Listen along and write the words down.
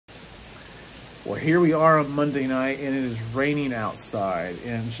Well, here we are on Monday night, and it is raining outside,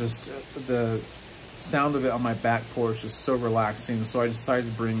 and just the sound of it on my back porch is so relaxing. So I decided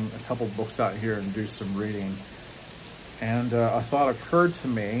to bring a couple books out here and do some reading. And a thought occurred to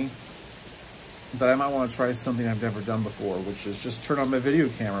me that I might want to try something I've never done before, which is just turn on my video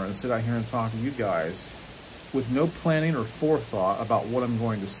camera and sit out here and talk to you guys with no planning or forethought about what I'm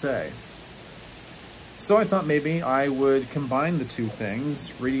going to say. So I thought maybe I would combine the two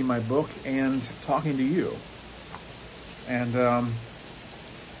things, reading my book and talking to you. And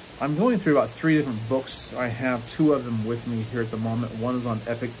I'm going through about 3 different books. I have 2 of them with me here at the moment. One is on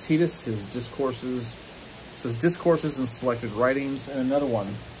Epictetus, his discourses. It says Discourses and Selected Writings, and another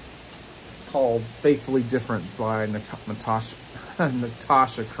one called Faithfully Different by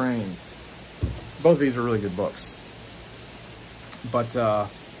Natasha Crane. Both of these are really good books. But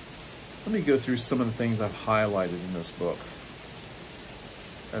let me go through some of the things I've highlighted in this book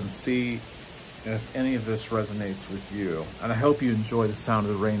and see if any of this resonates with you. And I hope you enjoy the sound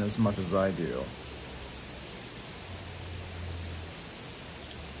of the rain as much as I do.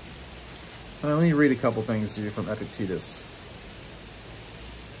 Let me read a couple things to you from Epictetus.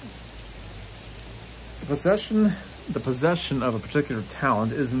 The possession of a particular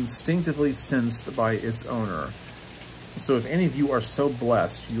talent is instinctively sensed by its owner. So if any of you are so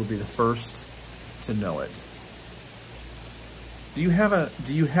blessed, you'll be the first to know it. Do you have a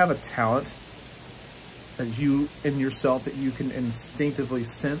talent that you in yourself that you can instinctively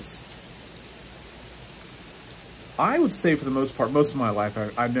sense? I would say for the most part, most of my life,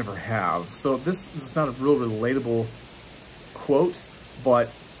 I never have. So this is not a real relatable quote,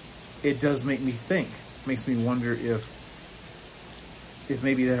 but it does make me think. It makes me wonder if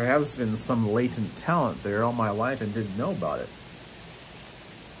maybe there has been some latent talent there all my life and didn't know about it.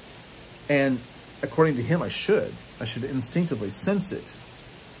 And according to him, I should instinctively sense it.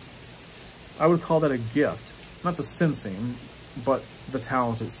 I would call that a gift, not the sensing, but the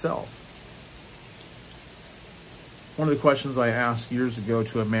talent itself. One of the questions I asked years ago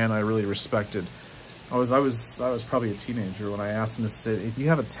to a man I really respected, I was probably a teenager when I asked him to say, if you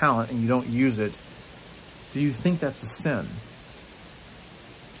have a talent and you don't use it, do you think that's a sin?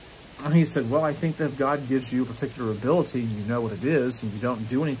 And he said, well, I think that if God gives you a particular ability and you know what it is and you don't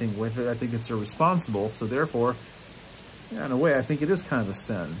do anything with it, I think it's irresponsible. So therefore, yeah, in a way, I think it is kind of a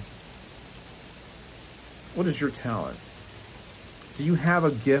sin. What is your talent? Do you have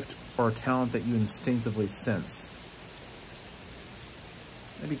a gift or a talent that you instinctively sense?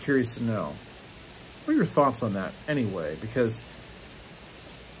 I'd be curious to know. What are your thoughts on that anyway? Because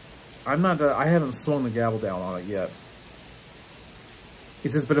I haven't swung the gavel down on it yet. He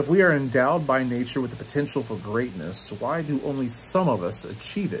says, but if we are endowed by nature with the potential for greatness, why do only some of us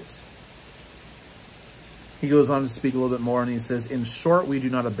achieve it? He goes on to speak a little bit more, and he says, in short, we do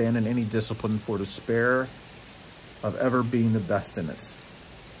not abandon any discipline for despair of ever being the best in it.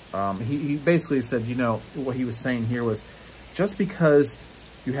 He basically said, you know, what he was saying here was, just because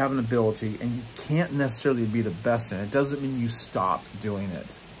you have an ability and you can't necessarily be the best in it, doesn't mean you stop doing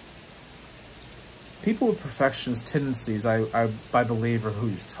it. People with perfectionist tendencies, I believe, are who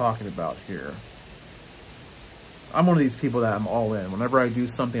he's talking about here. I'm one of these people that I'm all in. Whenever I do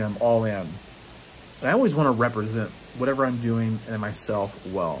something, I'm all in. And I always want to represent whatever I'm doing and myself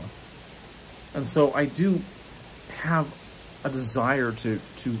well. And so I do have a desire to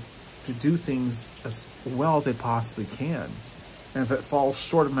do things as well as I possibly can. And if it falls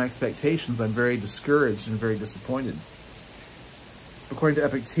short of my expectations, I'm very discouraged and very disappointed. According to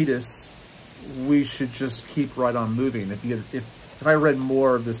Epictetus, we should just keep right on moving. If I read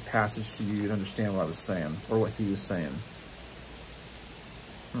more of this passage to you, you'd understand what I was saying, or what he was saying.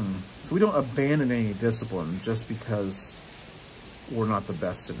 So we don't abandon any discipline just because we're not the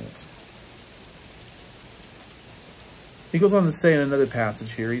best in it. He goes on to say in another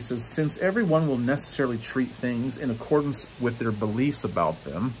passage here, he says, since everyone will necessarily treat things in accordance with their beliefs about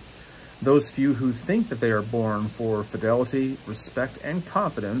them, those few who think that they are born for fidelity, respect, and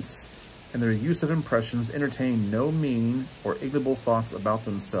confidence, and their use of impressions entertain no mean or ignoble thoughts about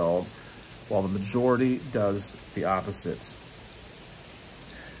themselves, while the majority does the opposite.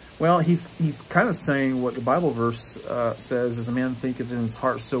 Well, he's kind of saying what the Bible verse says, as a man thinketh in his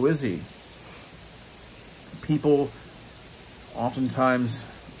heart, so is he. People oftentimes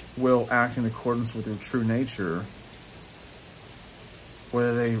will act in accordance with their true nature,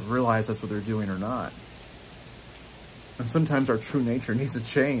 whether they realize that's what they're doing or not. And sometimes our true nature needs a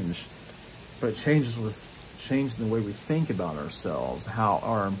change. But it changes with changing the way we think about ourselves, how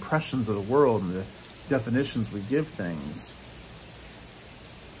our impressions of the world and the definitions we give things.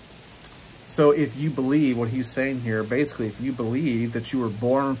 So if you believe what he's saying here, basically, if you believe that you were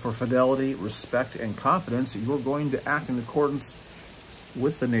born for fidelity, respect, and confidence, you're going to act in accordance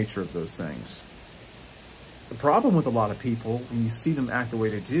with the nature of those things. The problem with a lot of people, when you see them act the way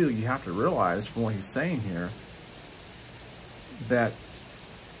they do, you have to realize from what he's saying here that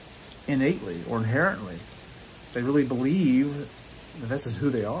innately or inherently, they really believe that this is who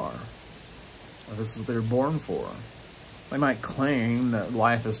they are, or this is what they're born for. They might claim that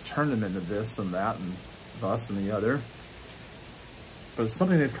life has turned them into this and that and thus and the other, but it's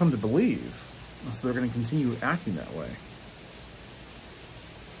something they've come to believe, and so they're going to continue acting that way.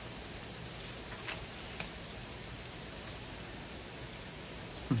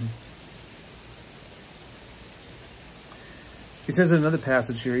 He says in another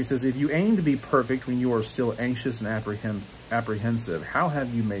passage here, he says, if you aim to be perfect when you are still anxious and apprehensive, how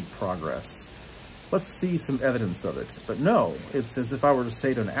have you made progress? Let's see some evidence of it. But no, it's as if I were to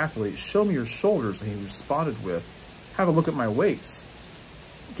say to an athlete, show me your shoulders, and he responded with, have a look at my weights.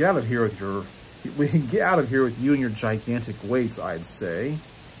 Get out of here with you and your gigantic weights, I'd say.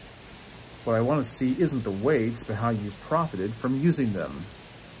 What I want to see isn't the weights, but how you've profited from using them.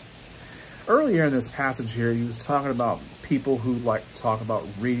 Earlier in this passage here, he was talking about people who like to talk about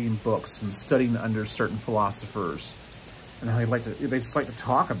reading books and studying under certain philosophers, and how they just like to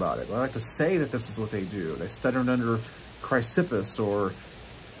talk about it. They like to say that this is what they do. They studied under Chrysippus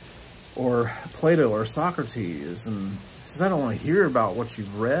or Plato or Socrates, and he says, I don't want to hear about what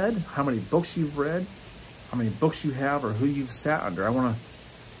you've read, how many books you've read, how many books you have, or who you've sat under. I want to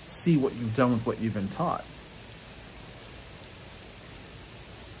see what you've done with what you've been taught.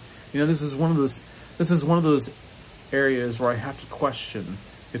 You know, this is one of those areas where I have to question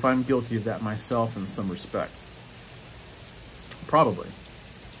if I'm guilty of that myself in some respect. Probably.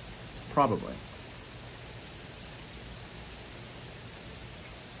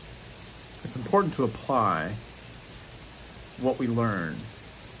 It's important to apply what we learn.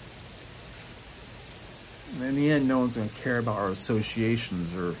 And in the end, no one's going to care about our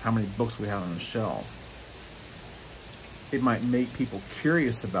associations or how many books we have on the shelf. It might make people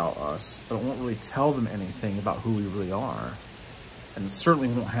curious about us, but it won't really tell them anything about who we really are. And it certainly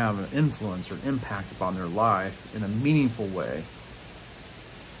won't have an influence or an impact upon their life in a meaningful way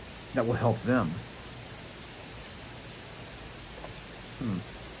that will help them.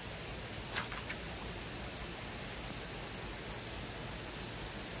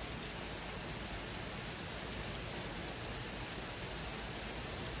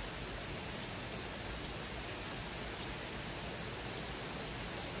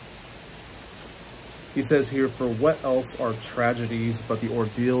 He says here, for what else are tragedies but the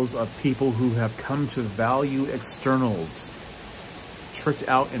ordeals of people who have come to value externals, tricked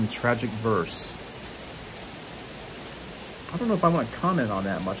out in tragic verse? I don't know if I want to comment on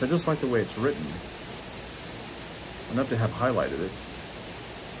that much. I just like the way it's written. Enough to have highlighted it.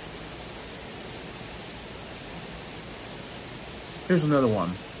 Here's another one.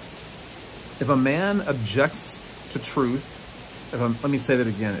 If a man objects to truth, let me say that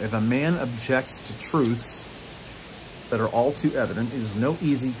again. If a man objects to truths that are all too evident, it is no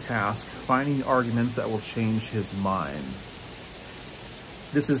easy task finding arguments that will change his mind.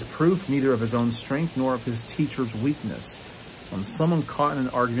 This is proof neither of his own strength nor of his teacher's weakness. When someone caught in an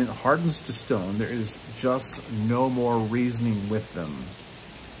argument hardens to stone, there is just no more reasoning with them.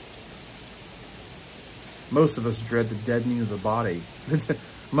 Most of us dread the deadening of the body.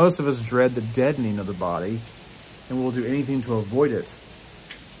 Most of us dread the deadening of the body, and we'll do anything to avoid it.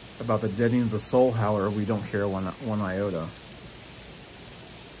 About the deadening of the soul, however, we don't care one iota.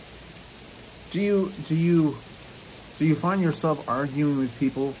 Do you find yourself arguing with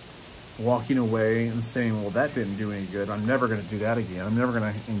people, walking away and saying, well, that didn't do any good. I'm never going to do that again. I'm never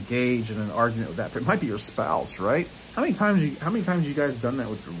going to engage in an argument with that. But it might be your spouse, right? How many times you guys done that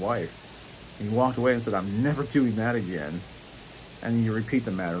with your wife? And you walked away and said, I'm never doing that again. And you repeat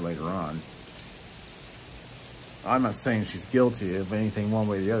the matter later on. I'm not saying she's guilty of anything one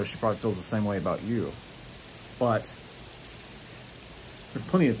way or the other. She probably feels the same way about you. But there's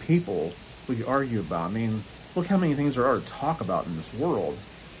plenty of people we could argue about. I mean, look how many things there are to talk about in this world.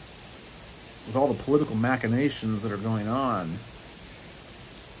 With all the political machinations that are going on.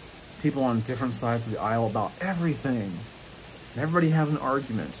 People on different sides of the aisle about everything. And everybody has an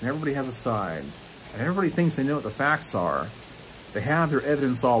argument. And everybody has a side. And everybody thinks they know what the facts are. They have their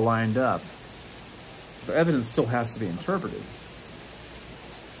evidence all lined up. The evidence still has to be interpreted.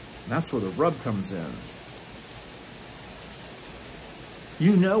 And that's where the rub comes in.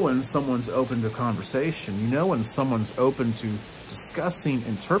 You know when someone's open to conversation. You know when someone's open to discussing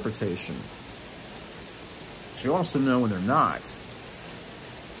interpretation. But you also know when they're not.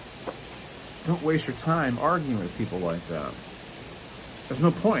 Don't waste your time arguing with people like that. There's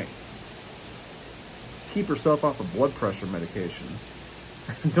no point. Keep yourself off of blood pressure medication.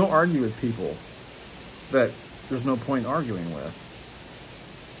 Don't argue with people that there's no point arguing with.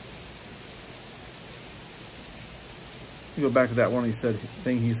 You go back to that one he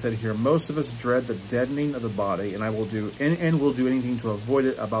said here, most of us dread the deadening of the body, and will do anything to avoid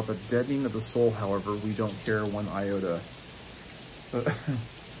it. About the deadening of the soul, however, we don't care one iota.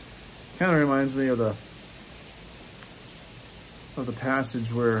 Kind of reminds me of the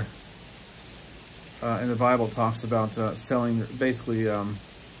passage where in the Bible it talks about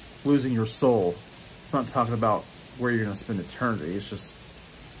losing your soul. It's not talking about where you're going to spend eternity. It's just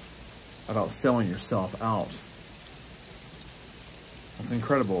about selling yourself out. It's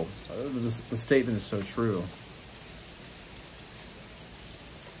incredible. The statement is so true.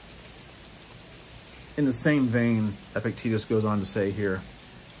 In the same vein, Epictetus goes on to say here,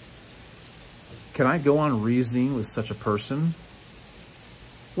 can I go on reasoning with such a person?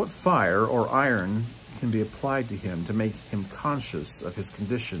 What fire or iron can be applied to him to make him conscious of his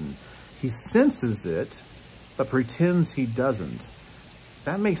condition? He senses it, but pretends he doesn't.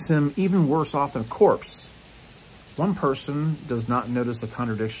 That makes him even worse off than a corpse. One person does not notice a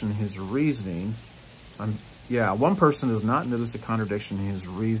contradiction in his reasoning. One person does not notice a contradiction in his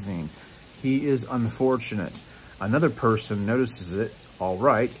reasoning. He is unfortunate. Another person notices it, all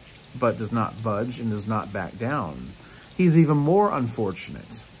right, but does not budge and does not back down. He's even more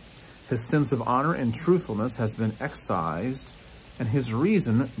unfortunate. His sense of honor and truthfulness has been excised, and his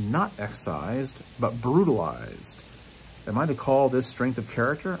reason not excised, but brutalized. Am I to call this strength of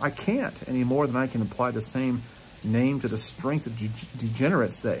character? I can't, any more than I can apply the same name to the strength of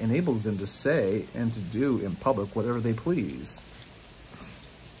degenerates that enables them to say and to do in public whatever they please.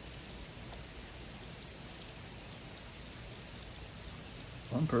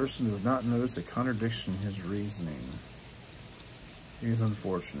 One person does not notice a contradiction in his reasoning. He is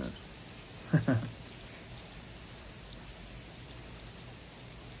unfortunate.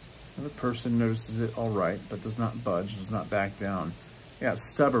 Another person notices it all right, but does not budge, does not back down. Yeah,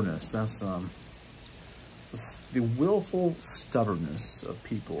 stubbornness. That's the willful stubbornness of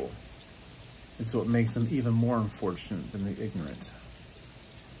people is what makes them even more unfortunate than the ignorant.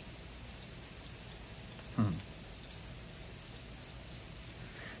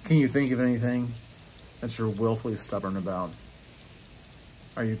 Can you think of anything that you're willfully stubborn about?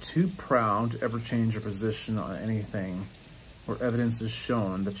 Are you too proud to ever change your position on anything where evidence is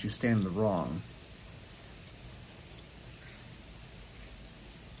shown that you stand in the wrong?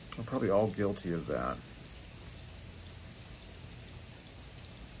 We're probably all guilty of that.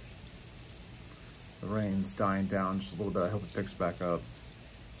 The rain's dying down just a little bit. I hope it picks back up.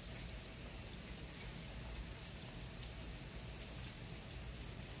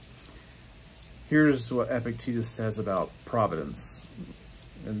 Here's what Epictetus says about providence.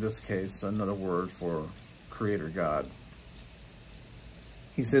 In this case, another word for Creator God.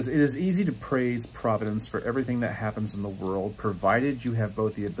 He says, it is easy to praise providence for everything that happens in the world, provided you have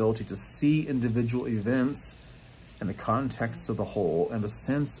both the ability to see individual events in the context of the whole and a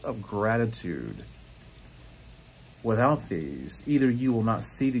sense of gratitude. Without these, either you will not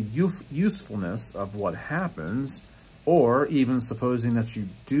see the usefulness of what happens, or even supposing that you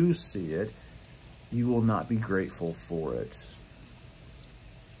do see it, you will not be grateful for it.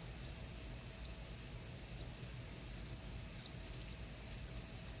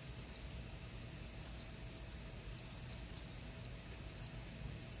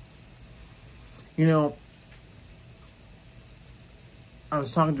 You know, I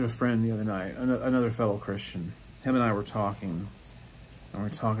was talking to a friend the other night, another fellow Christian. Him and I were talking, and we're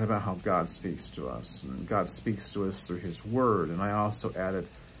talking about how God speaks to us. And God speaks to us through his word. And I also added,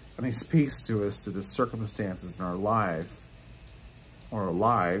 and he speaks to us through the circumstances in our life, or our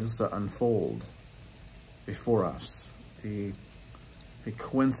lives that unfold before us. The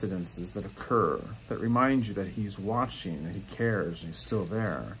coincidences that occur that remind you that he's watching, that he cares, and he's still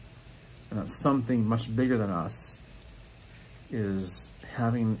there. And that something much bigger than us is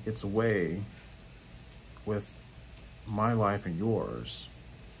having its way with my life and yours.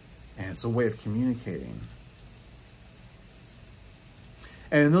 And it's a way of communicating.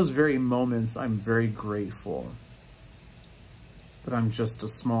 And in those very moments, I'm very grateful that I'm just a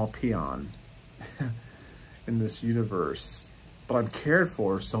small peon in this universe. But I'm cared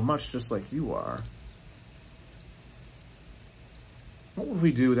for so much, just like you are. What would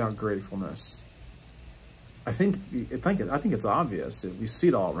we do without gratefulness? I think it's obvious. We see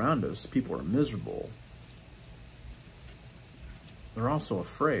it all around us. People are miserable. They're also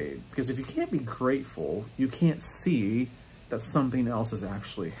afraid. Because if you can't be grateful, you can't see that something else is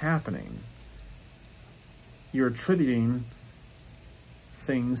actually happening. you're attributing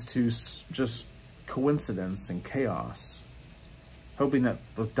things to just coincidence and chaos, hoping that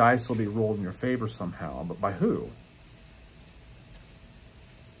the dice will be rolled in your favor somehow, but by who?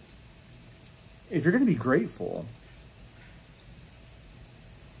 If you're going to be grateful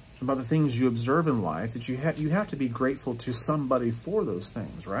about the things you observe in life, that you have to be grateful to somebody for those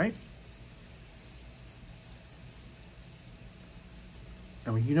things, right?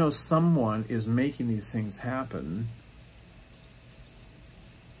 And when you know someone is making these things happen,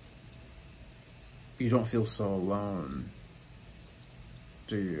 you don't feel so alone,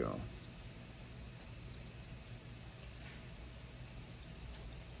 do you?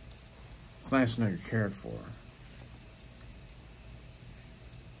 It's nice to know you're cared for.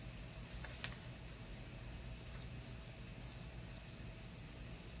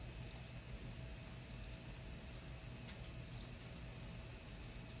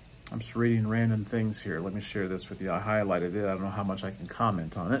 I'm just reading random things here. Let me share this with you. I highlighted it. I don't know how much I can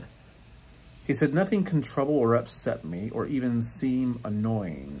comment on it. He said, nothing can trouble or upset me or even seem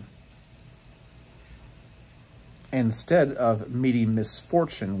annoying. Instead of meeting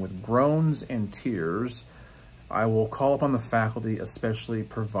misfortune with groans and tears, I will call upon the faculty especially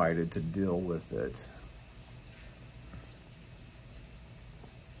provided to deal with it.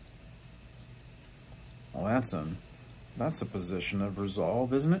 Well, that's a position of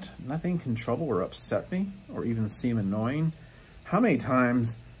resolve, isn't it? Nothing can trouble or upset me or even seem annoying. How many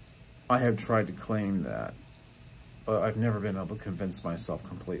times I have tried to claim that, but I've never been able to convince myself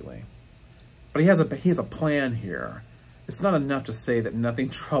completely. But he has a plan here. It's not enough to say that nothing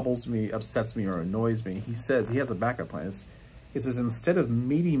troubles me, upsets me, or annoys me. He says he has a backup plan. He says, instead of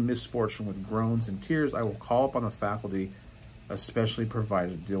meeting misfortune with groans and tears, I will call upon the faculty especially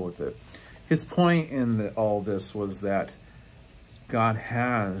provided to deal with it. His point in all this was that God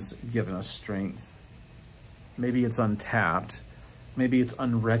has given us strength. Maybe it's untapped. Maybe it's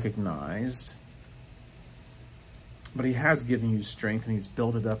unrecognized. But he has given you strength, and he's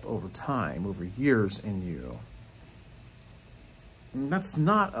built it up over time, over years in you. And that's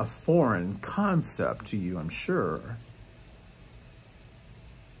not a foreign concept to you, I'm sure.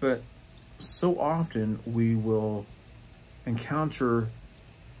 But so often we will encounter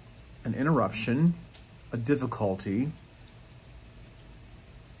an interruption, a difficulty,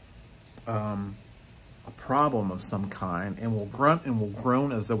 a problem of some kind, and we'll grunt and we'll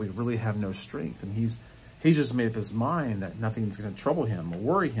groan as though we really have no strength. And he's just made up his mind that nothing's going to trouble him or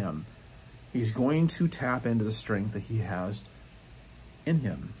worry him. He's going to tap into the strength that he has in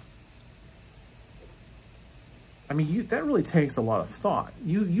him. I mean, that really takes a lot of thought.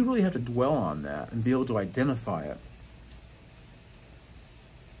 You really have to dwell on that and be able to identify it.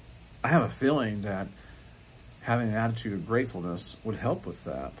 I have a feeling that having an attitude of gratefulness would help with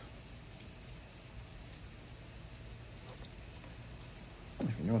that. If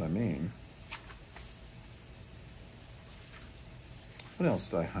you know what I mean. What else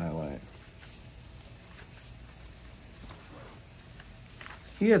did I highlight?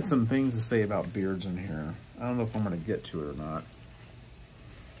 He had some things to say about beards in here. I don't know if I'm going to get to it or not.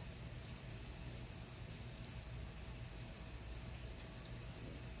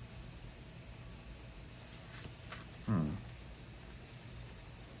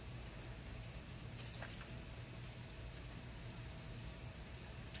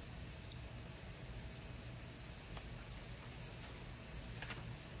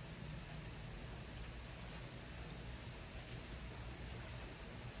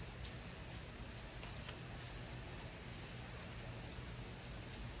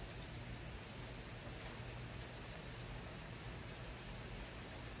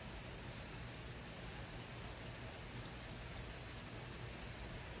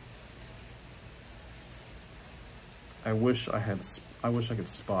 I wish I could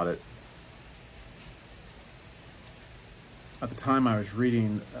spot it. At the time I was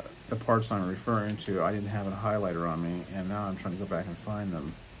reading the parts I'm referring to, I didn't have a highlighter on me, and now I'm trying to go back and find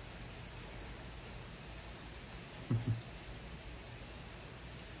them.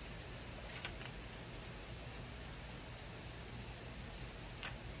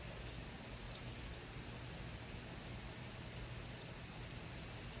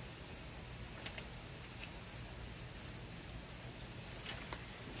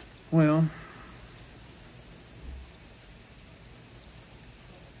 Well,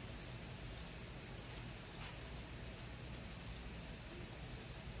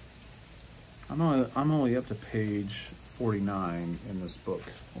 I'm only up to page 49 in this book.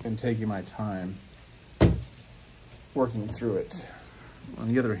 I've been taking my time working through it.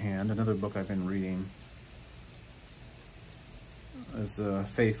 On the other hand, another book I've been reading is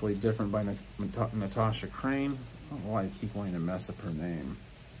Faithfully Different by Natasha Crain. I don't know why I keep wanting to mess up her name.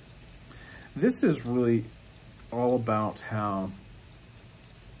 This is really all about how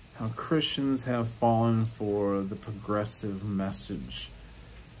Christians have fallen for the progressive message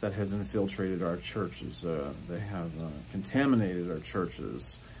that has infiltrated our churches. They have contaminated our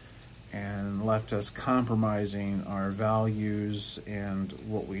churches and left us compromising our values and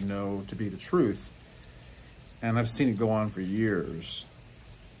what we know to be the truth. And I've seen it go on for years.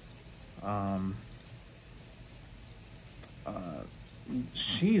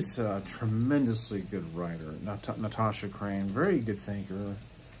 She's a tremendously good writer, Natasha Crain, very good thinker,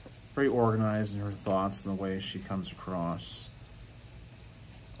 very organized in her thoughts and the way she comes across.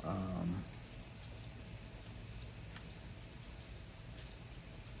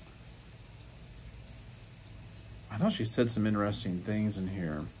 I know she said some interesting things in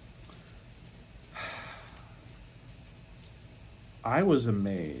here. I was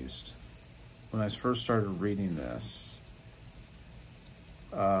amazed when I first started reading this.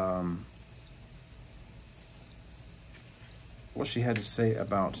 What she had to say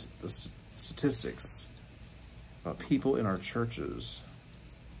about the statistics, about people in our churches.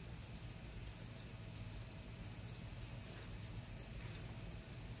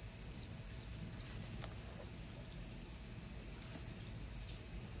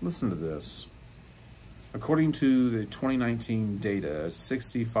 Listen to this. According to the 2019 data,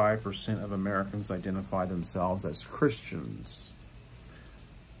 65% of Americans identify themselves as Christians.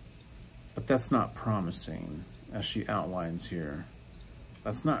 But that's not promising, as she outlines here.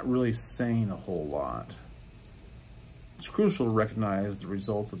 That's not really saying a whole lot. It's crucial to recognize the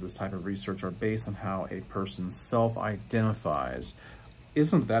results of this type of research are based on how a person self-identifies.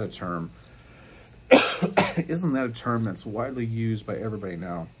 Isn't that a term? Isn't that a term that's widely used by everybody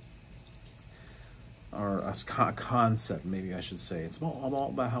now? Or a concept, maybe I should say. It's all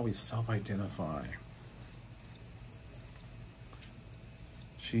about how we self-identify.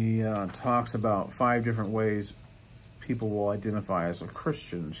 She talks about 5 different ways people will identify as a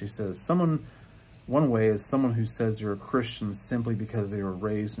Christian. She says, one way is someone who says they're a Christian simply because they were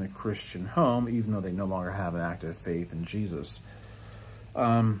raised in a Christian home, even though they no longer have an active faith in Jesus.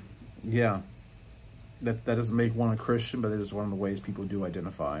 Yeah, that doesn't make one a Christian, but it is one of the ways people do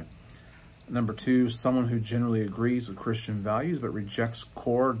identify. Number 2, someone who generally agrees with Christian values but rejects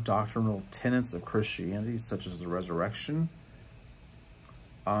core doctrinal tenets of Christianity, such as the resurrection.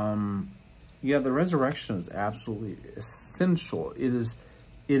 Yeah, the resurrection is absolutely essential. It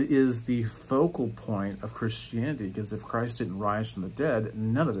is the focal point of Christianity, because if Christ didn't rise from the dead,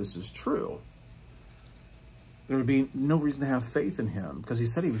 none of this is true. There would be no reason to have faith in him, because he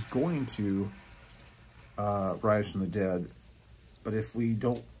said he was going to rise from the dead. But if he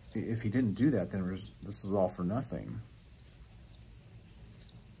didn't do that, then this is all for nothing.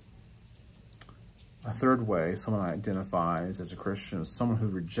 A third way someone identifies as a Christian is someone who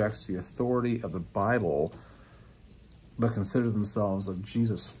rejects the authority of the Bible but considers themselves a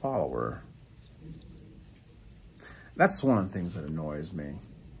Jesus follower. That's one of the things that annoys me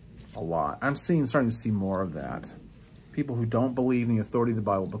a lot. I'm starting to see more of that. People who don't believe in the authority of the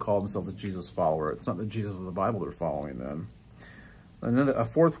Bible but call themselves a Jesus follower. It's not the Jesus of the Bible they're following then. A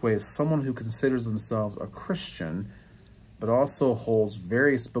fourth way is someone who considers themselves a Christian but also holds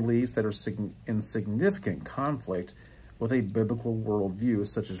various beliefs that are in significant conflict with a biblical worldview,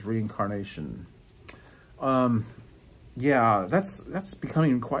 such as reincarnation. Yeah, that's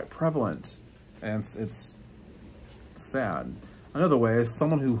becoming quite prevalent, and it's sad. Another way is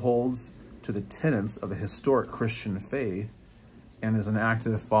someone who holds to the tenets of the historic Christian faith and is an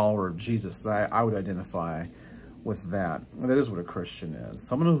active follower of Jesus. I would identify with that. That is what a Christian is.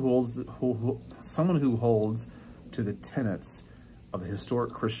 Someone who holds to the tenets of the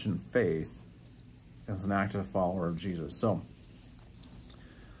historic Christian faith as an active follower of Jesus. So,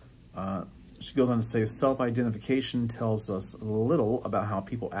 she goes on to say, self-identification tells us little about how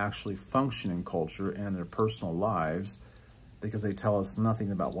people actually function in culture and in their personal lives, because they tell us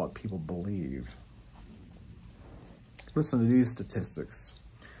nothing about what people believe. Listen to these statistics.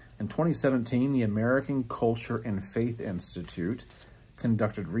 In 2017, the American Culture and Faith Institute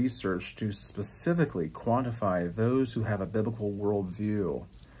conducted research to specifically quantify those who have a biblical worldview.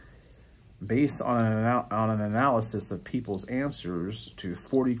 Based on an analysis of people's answers to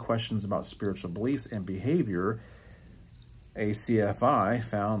 40 questions about spiritual beliefs and behavior, ACFI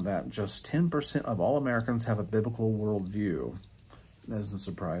found that just 10% of all Americans have a biblical worldview. That doesn't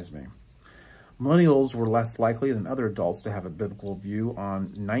surprise me. Millennials were less likely than other adults to have a biblical view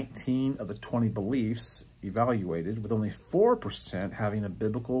on 19 of the 20 beliefs evaluated, with only 4% having a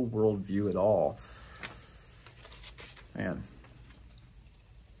biblical worldview at all. Man,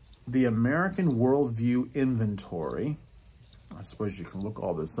 The American Worldview Inventory, I suppose you can look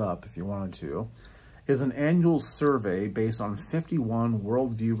all this up if you wanted to, is an annual survey based on 51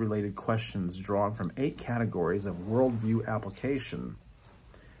 worldview-related questions drawn from 8 categories of worldview application.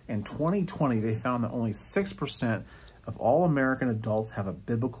 In 2020, they found that only 6% of all American adults have a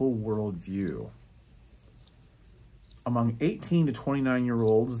biblical worldview. Among 18 to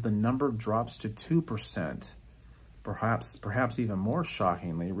 29-year-olds, the number drops to 2%. Perhaps even more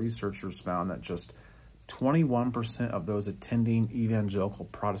shockingly, researchers found that just 21% of those attending evangelical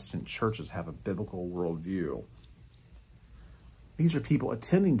Protestant churches have a biblical worldview. These are people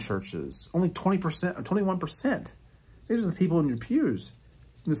attending churches. Only 20% or 21%. These are the people in your pews,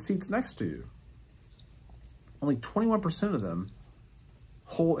 in the seats next to you. Only 21% of them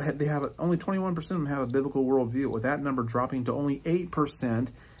only 21% of them have a biblical worldview, with that number dropping to only 8%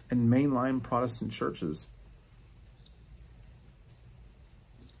 in mainline Protestant churches.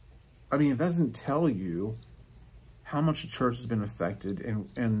 I mean, it doesn't tell you how much the church has been affected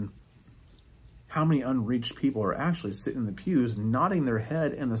and how many unreached people are actually sitting in the pews, nodding their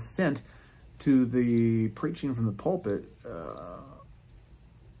head in assent to the preaching from the pulpit.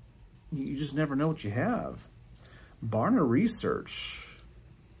 You just never know what you have. Barna Research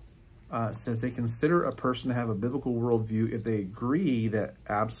says they consider a person to have a biblical worldview if they agree that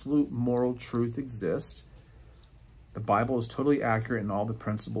absolute moral truth exists, the Bible is totally accurate in all the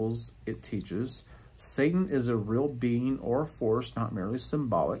principles it teaches, Satan is a real being or force, not merely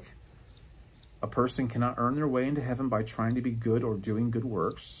symbolic, a person cannot earn their way into heaven by trying to be good or doing good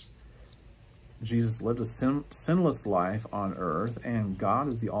works, Jesus lived a sinless life on earth, and God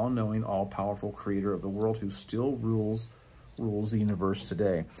is the all-knowing, all-powerful creator of the world who still rules the universe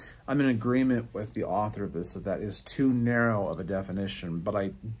today. I'm in agreement with the author of this that is too narrow of a definition, but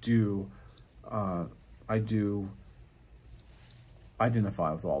I do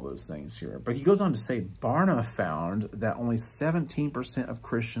identify with all those things here. But he goes on to say, Barna found that only 17% of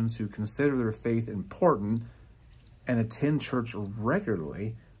Christians who consider their faith important and attend church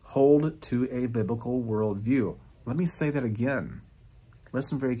regularly hold to a biblical worldview. Let me say that again.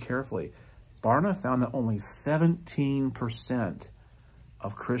 Listen very carefully. Barna found that only 17%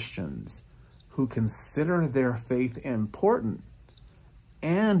 of Christians who consider their faith important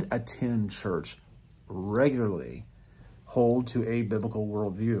and attend church regularly hold to a biblical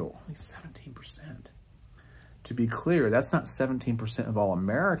worldview. Only 17%. To be clear, that's not 17% of all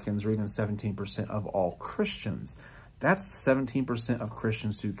Americans or even 17% of all Christians. That's 17% of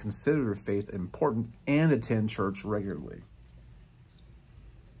Christians who consider their faith important and attend church regularly.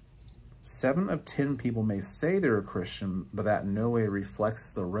 7 of 10 people may say they're a Christian, but that in no way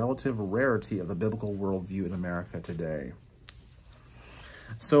reflects the relative rarity of the biblical worldview in America today.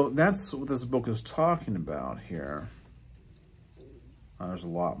 So that's what this book is talking about here. There's a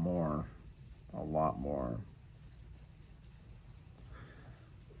lot more.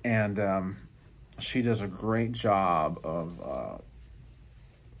 And she does a great job of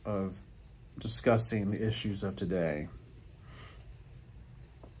discussing the issues of today.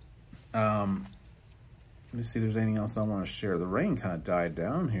 Let me see if there's anything else I want to share. The rain kind of died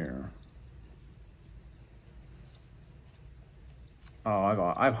down here.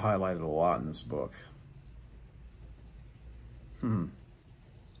 Oh, I've highlighted a lot in this book. One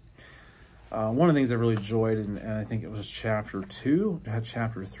of the things I really enjoyed, and I think it was chapter 2,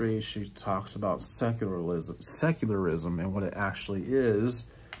 chapter 3, she talks about secularism and what it actually is.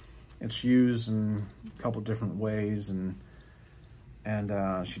 It's used in a couple different ways, and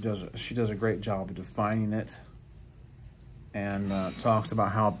she does a great job of defining it, and talks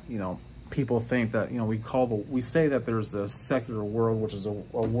about how, you know, people think that, you know, we say that there's a secular world, which is a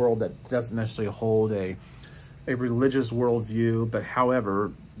world that doesn't necessarily hold a religious worldview, but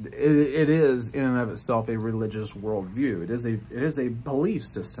however, it is in and of itself a religious worldview. It is a belief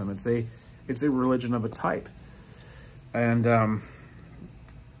system. It's a religion of a type. And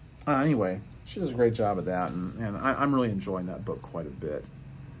anyway, she does a great job of that, and I'm really enjoying that book quite a bit.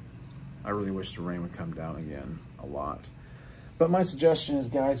 I really wish the rain would come down again a lot. But my suggestion is,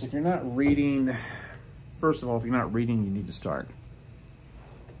 guys, if you're not reading, first of all, if you're not reading, you need to start.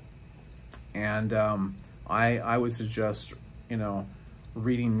 And I would suggest, you know,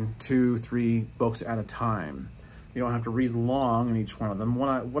 reading 2-3 books at a time. You don't have to read long in each one of them.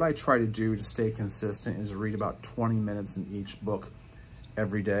 What I try to do to stay consistent is read about 20 minutes in each book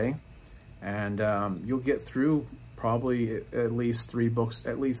every day. And you'll get through probably at least 3 books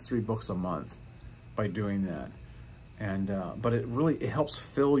a month by doing that. And but it helps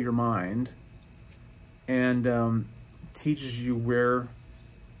fill your mind, and teaches you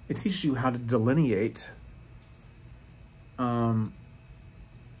how to delineate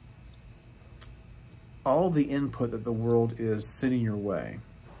all the input that the world is sending your way.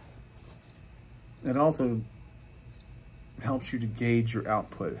 It also helps you to gauge your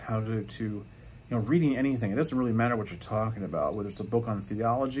output, how to reading anything. It doesn't really matter what you're talking about, whether it's a book on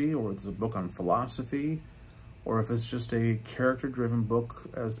theology or it's a book on philosophy, or if it's just a character-driven book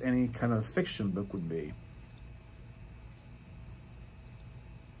as any kind of fiction book would be.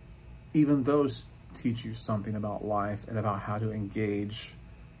 Even those teach you something about life and about how to engage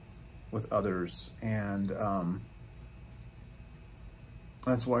with others. And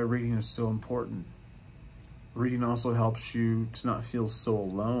that's why reading is so important. Reading also helps you to not feel so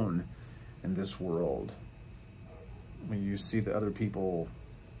alone in this world. When you see the other people,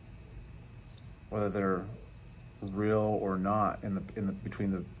 whether they're real or not,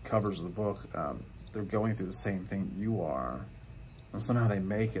 between the covers of the book, they're going through the same thing you are. And somehow they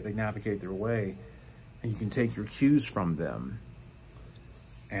make it, they navigate their way, and you can take your cues from them.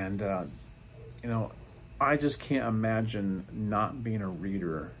 And, I just can't imagine not being a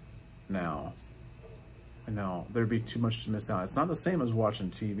reader now. I know, there'd be too much to miss out. It's not the same as watching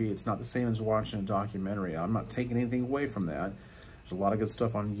TV. It's not the same as watching a documentary. I'm not taking anything away from that. There's a lot of good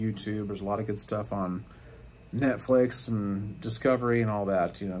stuff on YouTube. There's a lot of good stuff on Netflix and Discovery and all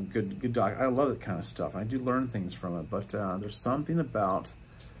that. Good doc. I love that kind of stuff. I do learn things from it, but there's something about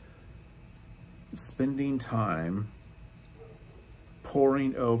spending time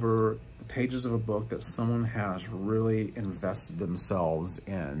poring over the pages of a book that someone has really invested themselves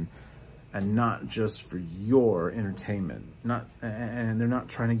in, and not just for your entertainment. And they're not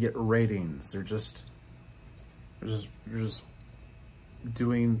trying to get ratings. They're just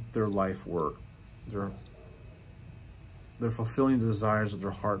doing their life work. They're fulfilling the desires of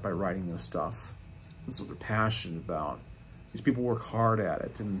their heart by writing this stuff. This is what they're passionate about. These people work hard at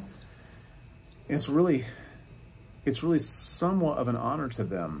it, and it's really somewhat of an honor to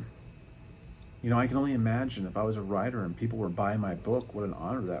them. I can only imagine if I was a writer and people were buying my book, what an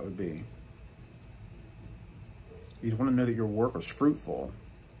honor that would be. You'd want to know that your work was fruitful.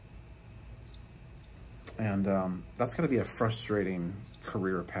 And that's going to be a frustrating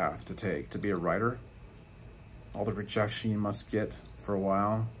career path to take, to be a writer. All the rejection you must get for a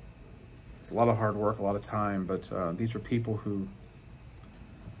while. It's a lot of hard work, a lot of time, but these are people who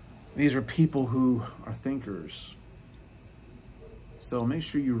are thinkers. So make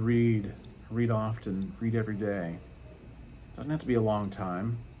sure you read often, read every day. Doesn't have to be a long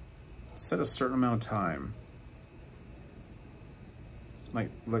time. Set a certain amount of time. Like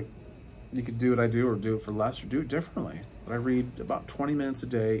you could do what I do, or do it for less, or do it differently. But I read about 20 minutes a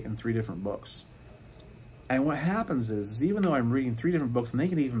day in 3 different books. And what happens is even though I'm reading 3 different books, and they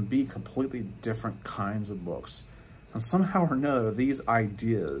can even be completely different kinds of books, and somehow or another, these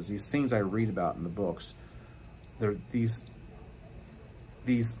ideas, these things I read about in the books, they're these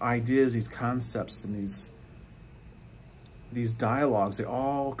ideas, these concepts, and these dialogues, they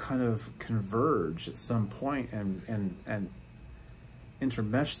all kind of converge at some point and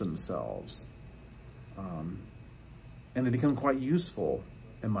intermesh themselves. And they become quite useful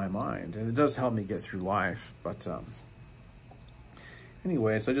in my mind. And it does help me get through life. But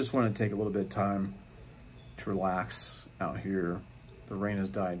anyways, I just want to take a little bit of time to relax out here. The rain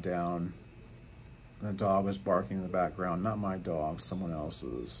has died down. The dog is barking in the background. Not my dog, someone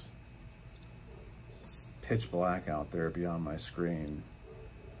else's. It's pitch black out there beyond my screen.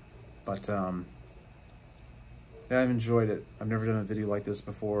 But yeah, I've enjoyed it. I've never done a video like this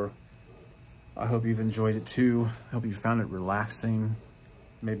before. I hope you've enjoyed it too. I hope you found it relaxing,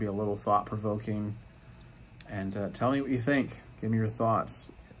 maybe a little thought-provoking. And tell me what you think. Give me your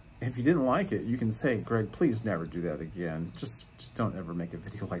thoughts. If you didn't like it, you can say, Greg, please never do that again. Just don't ever make a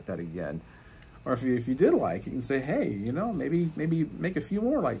video like that again. Or if you did like it, you can say, hey, maybe make a few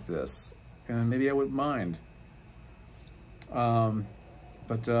more like this, and maybe I wouldn't mind.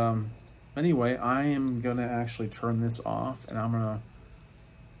 Anyway, I am gonna actually turn this off, and I'm gonna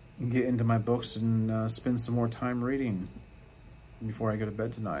get into my books and spend some more time reading before I go to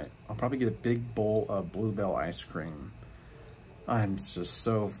bed tonight. I'll probably get a big bowl of Bluebell ice cream. I'm just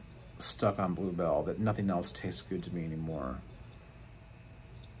so stuck on Bluebell that nothing else tastes good to me anymore.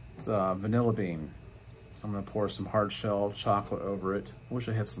 It's vanilla bean. I'm gonna pour some hard shell chocolate over it. I wish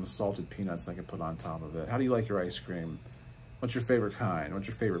I had some salted peanuts I could put on top of it. How do you like your ice cream? What's your favorite kind? What's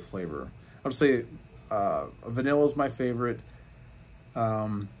your favorite flavor? I would say vanilla is my favorite,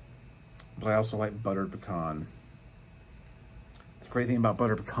 but I also like buttered pecan. The great thing about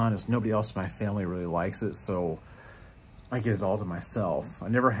buttered pecan is nobody else in my family really likes it, so I get it all to myself. I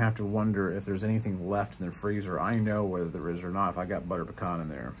never have to wonder if there's anything left in the freezer. I know whether there is or not if I got buttered pecan in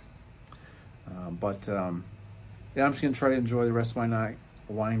there. Yeah, I'm just gonna try to enjoy the rest of my night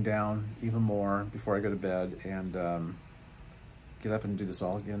wind down even more before I go to bed and get up and do this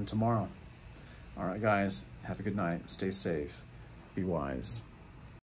all again tomorrow. All right, guys, have a good night. Stay safe. Be wise.